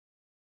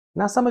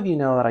Now, some of you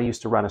know that I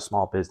used to run a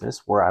small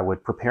business where I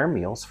would prepare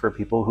meals for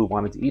people who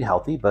wanted to eat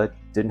healthy but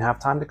didn't have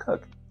time to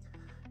cook.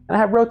 And I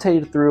have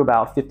rotated through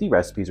about 50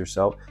 recipes or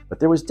so, but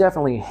there was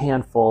definitely a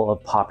handful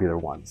of popular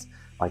ones,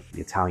 like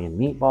the Italian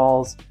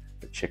meatballs,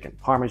 the chicken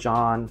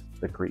parmesan,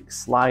 the Greek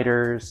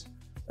sliders,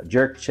 the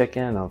jerk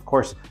chicken, and of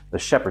course the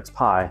shepherd's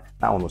pie.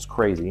 That one was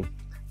crazy.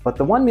 But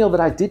the one meal that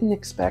I didn't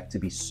expect to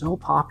be so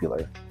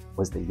popular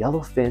was the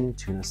Yellowfin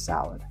Tuna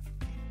Salad.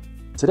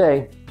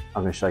 Today,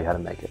 I'm going to show you how to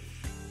make it.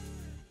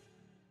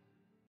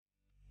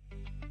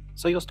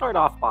 So you'll start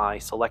off by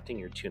selecting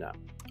your tuna.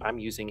 I'm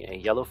using a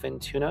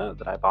yellowfin tuna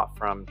that I bought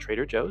from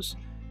Trader Joe's.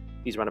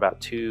 These run about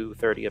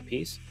 $2.30 a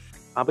piece,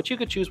 but you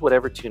could choose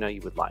whatever tuna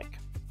you would like.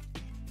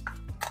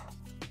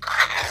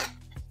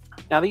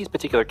 Now these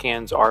particular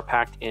cans are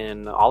packed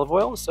in olive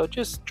oil, so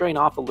just drain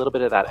off a little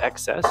bit of that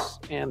excess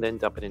and then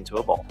dump it into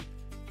a bowl.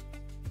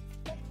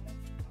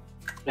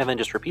 And then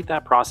just repeat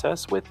that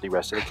process with the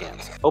rest of the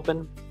cans.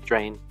 Open,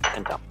 drain,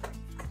 and dump.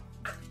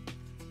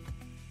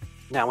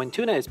 Now when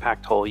tuna is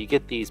packed whole, you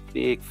get these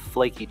big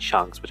flaky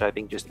chunks, which I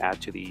think just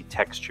add to the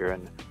texture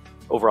and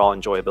overall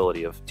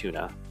enjoyability of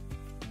tuna.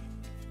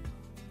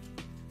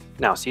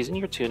 Now season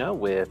your tuna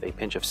with a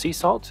pinch of sea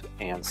salt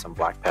and some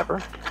black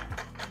pepper.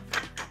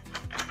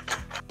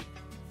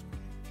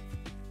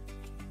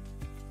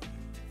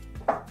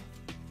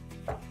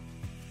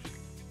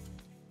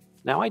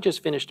 Now I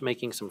just finished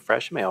making some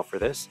fresh mayo for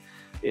this.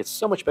 It's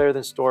so much better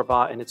than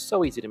store-bought and it's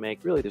so easy to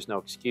make. Really, there's no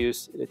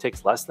excuse. It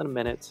takes less than a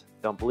minute.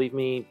 Don't believe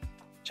me?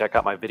 Check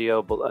out my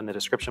video in the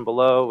description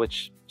below,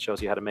 which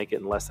shows you how to make it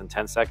in less than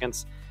 10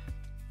 seconds.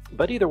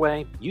 But either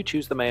way, you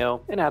choose the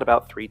mayo and add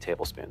about 3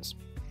 tablespoons.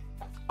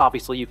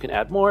 Obviously, you can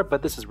add more,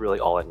 but this is really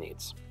all it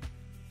needs.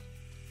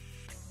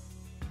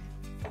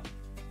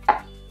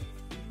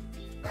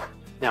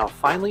 Now,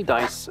 finely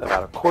dice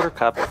about a 1/4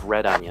 cup of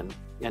red onion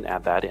and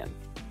add that in.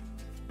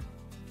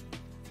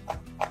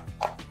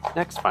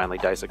 Next, finely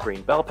dice a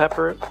green bell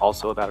pepper,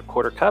 also about a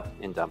 1/4 cup,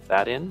 and dump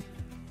that in.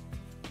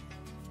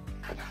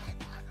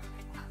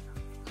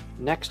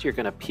 Next, you're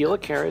going to peel a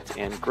carrot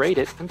and grate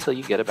it until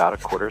you get about a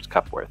 1/4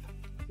 cup worth,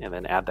 and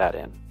then add that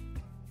in.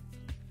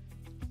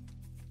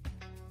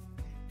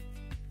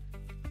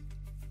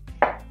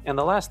 And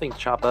the last thing to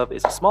chop up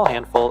is a small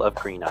handful of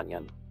green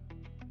onion.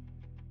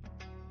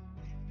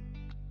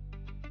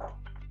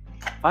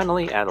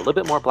 Finally, add a little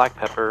bit more black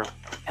pepper,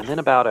 and then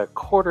about a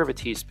 1/4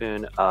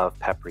 teaspoon of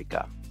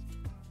paprika.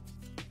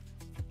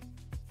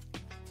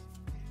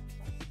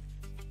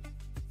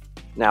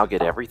 Now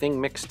get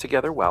everything mixed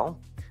together well.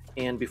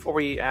 And before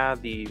we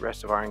add the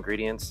rest of our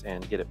ingredients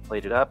and get it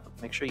plated up,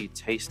 make sure you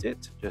taste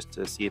it just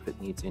to see if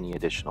it needs any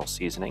additional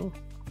seasoning.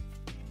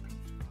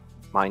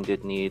 Mine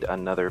did need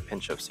another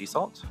pinch of sea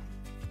salt.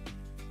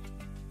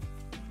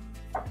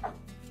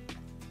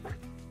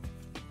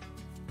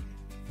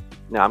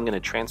 Now I'm going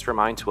to transfer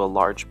mine to a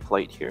large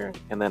plate here,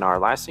 and then our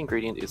last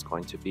ingredient is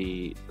going to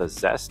be the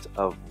zest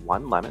of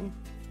 1 lemon.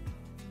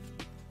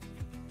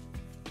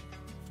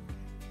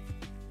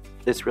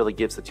 This really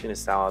gives the tuna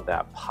salad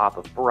that pop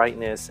of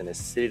brightness and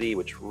acidity,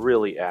 which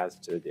really adds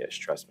to the dish,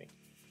 trust me.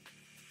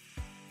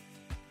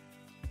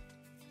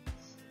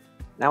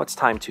 Now it's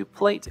time to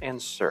plate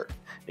and serve.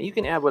 And you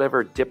can add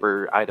whatever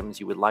dipper items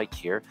you would like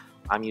here.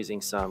 I'm using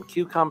some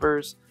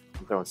cucumbers,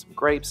 I'm throwing some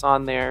grapes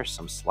on there,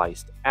 some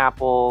sliced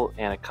apple,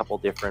 and a couple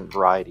different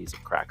varieties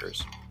of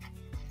crackers.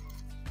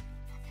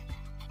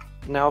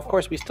 Now, of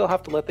course, we still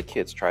have to let the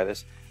kids try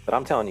this, but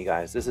I'm telling you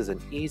guys, this is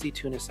an easy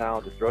tuna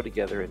salad to throw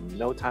together in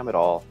no time at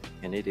all,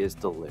 and it is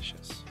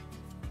delicious.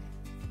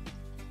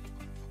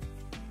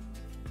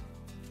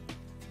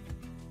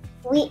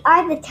 We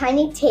are the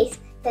Tiny Taste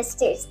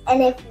Testers,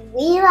 and if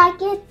we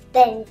like it,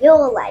 then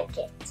you'll like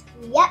it.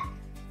 Yep.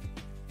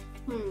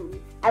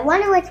 I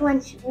wonder which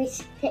one we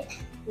should pick.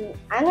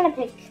 I'm gonna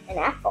pick an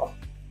apple.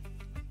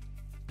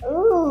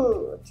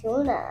 Ooh,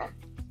 tuna.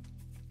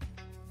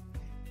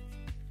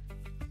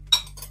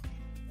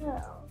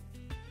 Oh.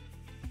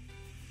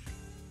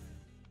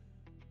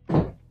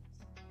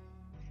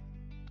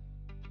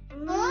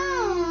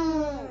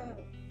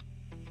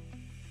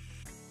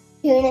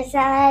 Tuna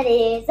salad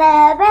is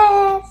the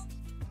best.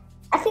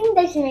 I think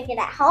they should make it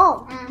at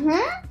home.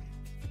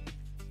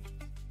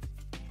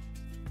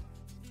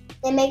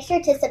 And make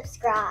sure to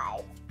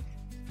subscribe.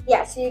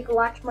 Yeah, so you can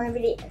watch more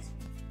videos.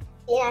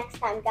 See you next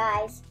time,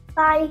 guys.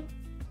 Bye.